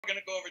We're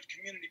going to go over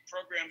community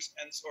programs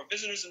or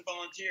visitors and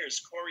volunteers.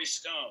 Corey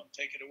Stone,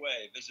 take it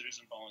away, visitors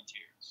and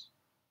volunteers.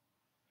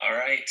 All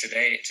right,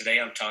 today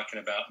I'm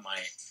talking about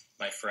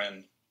my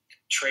friend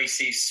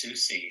Tracey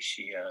Susie.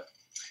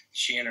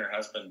 She and her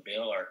husband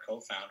Bill are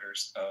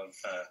co-founders of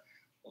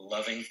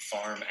Loving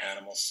Farm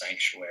Animal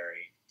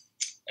Sanctuary.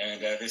 And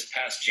this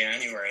past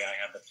January, I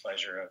had the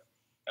pleasure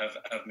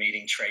of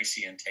meeting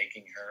Tracey and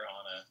taking her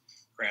on a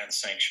grand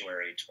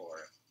sanctuary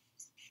tour.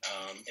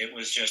 It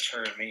was just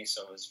her and me,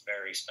 so it was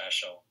very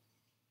special.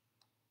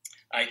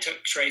 I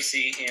took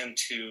Tracey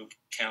into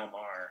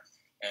Kalmar,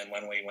 and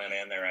when we went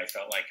in there, I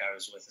felt like I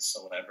was with a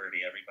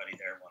celebrity. Everybody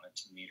there wanted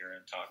to meet her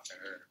and talk to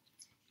her.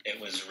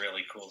 It was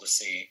really cool to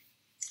see.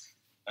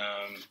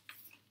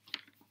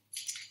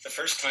 The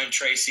first time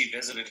Tracey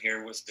visited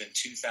here was in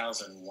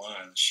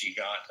 2001. She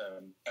got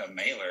a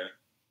mailer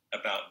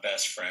about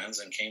best friends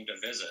and came to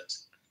visit,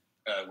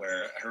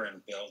 where her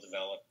and Bill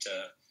developed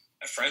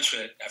a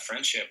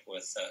friendship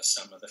with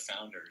some of the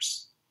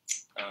founders,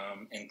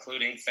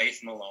 including Faith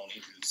Maloney,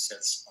 who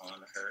sits on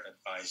her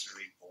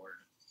advisory board,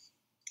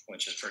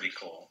 which is pretty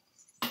cool.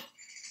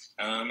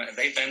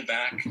 They've been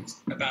back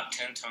about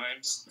 10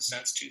 times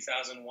since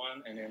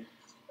 2001, and in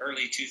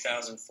early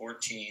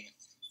 2014,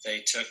 they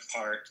took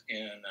part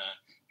in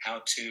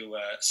how to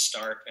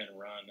start and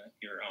run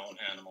your own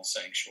animal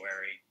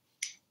sanctuary,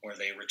 where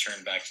they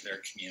returned back to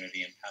their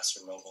community in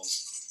Paso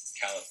Robles,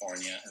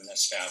 California, and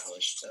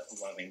established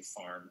Loving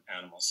Farm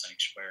Animal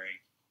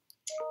Sanctuary.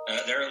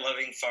 They're a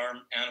Loving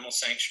Farm Animal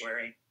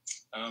Sanctuary.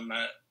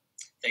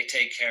 They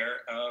take care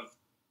of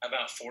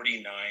about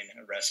 49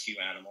 rescue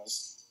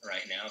animals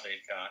right now.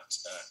 They've got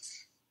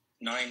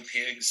 9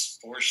 pigs,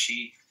 4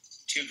 sheep,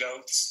 2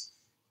 goats,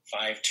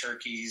 5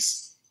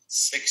 turkeys,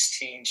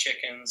 16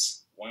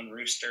 chickens, 1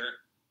 rooster,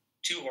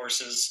 2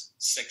 horses,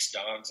 6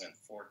 dogs, and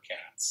 4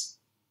 cats.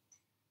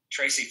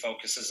 Tracey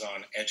focuses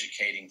on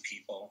educating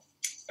people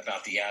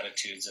about the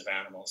attitudes of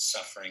animals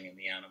suffering in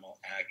the animal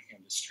ag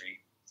industry.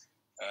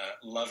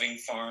 Loving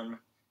Farm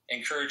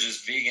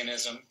encourages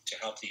veganism to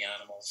help the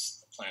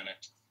animals, the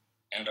planet,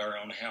 and our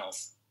own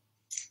health.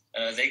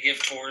 They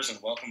give tours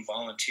and welcome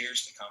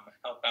volunteers to come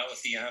help out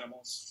with the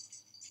animals.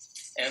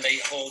 And they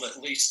hold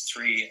at least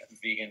 3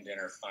 vegan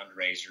dinner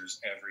fundraisers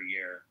every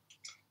year.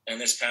 And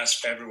this past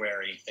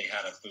February, they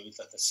had a booth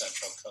at the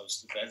Central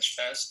Coast Veg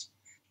Fest.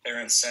 They're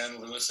in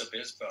San Luis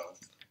Obispo,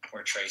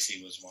 where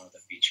Tracey was one of the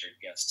featured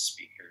guest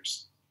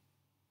speakers.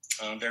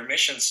 Their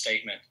mission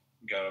statement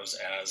goes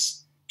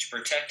as to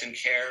protect and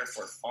care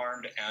for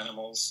farmed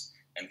animals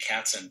and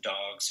cats and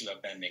dogs who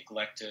have been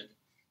neglected,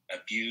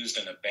 abused,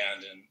 and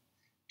abandoned,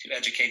 to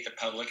educate the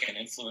public and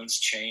influence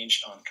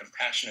change on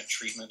compassionate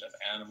treatment of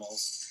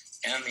animals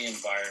and the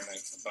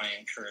environment by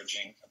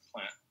encouraging a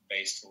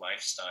plant-based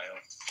lifestyle.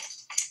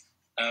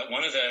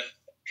 One of the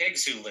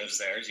pigs who lives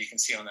there, as you can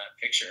see on that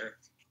picture,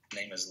 her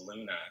name is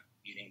Luna.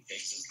 Eating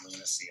pigs is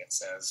lunacy, it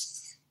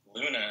says.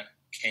 Luna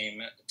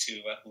came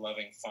to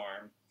Loving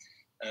Farm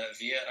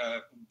via a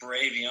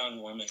brave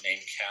young woman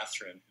named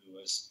Catherine, who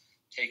was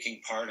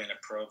taking part in a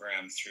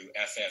program through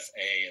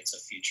FFA. It's a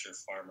Future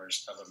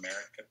Farmers of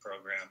America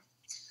program.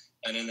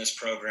 And in this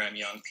program,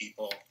 young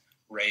people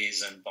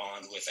raise and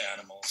bond with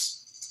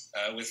animals,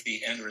 with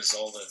the end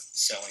result of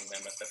selling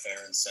them at the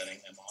fair and sending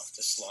them off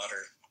to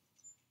slaughter.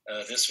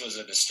 This was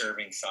a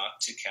disturbing thought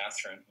to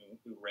Catherine,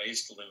 who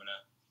raised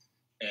Luna,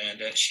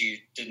 and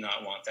she did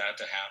not want that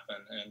to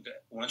happen. And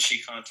once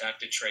she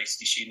contacted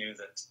Tracey, she knew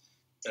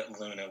that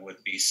Luna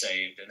would be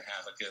saved and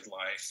have a good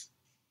life.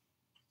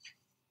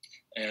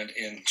 And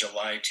in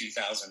July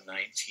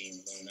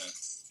 2019, Luna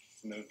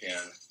moved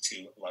in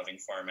to Loving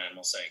Farm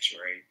Animal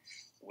Sanctuary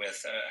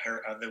with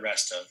the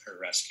rest of her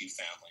rescue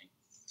family.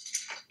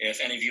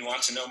 If any of you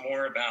want to know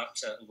more about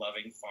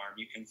Loving Farm,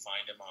 you can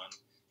find them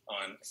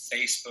on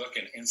Facebook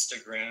and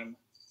Instagram.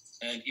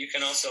 And you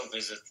can also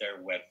visit their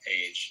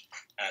webpage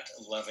at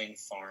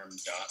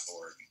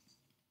lovingfarm.org.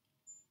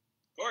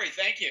 Corey,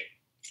 thank you.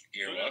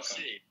 You're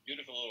welcome.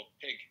 Beautiful little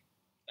pig.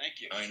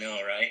 Thank you. I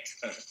know, right?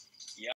 Yeah.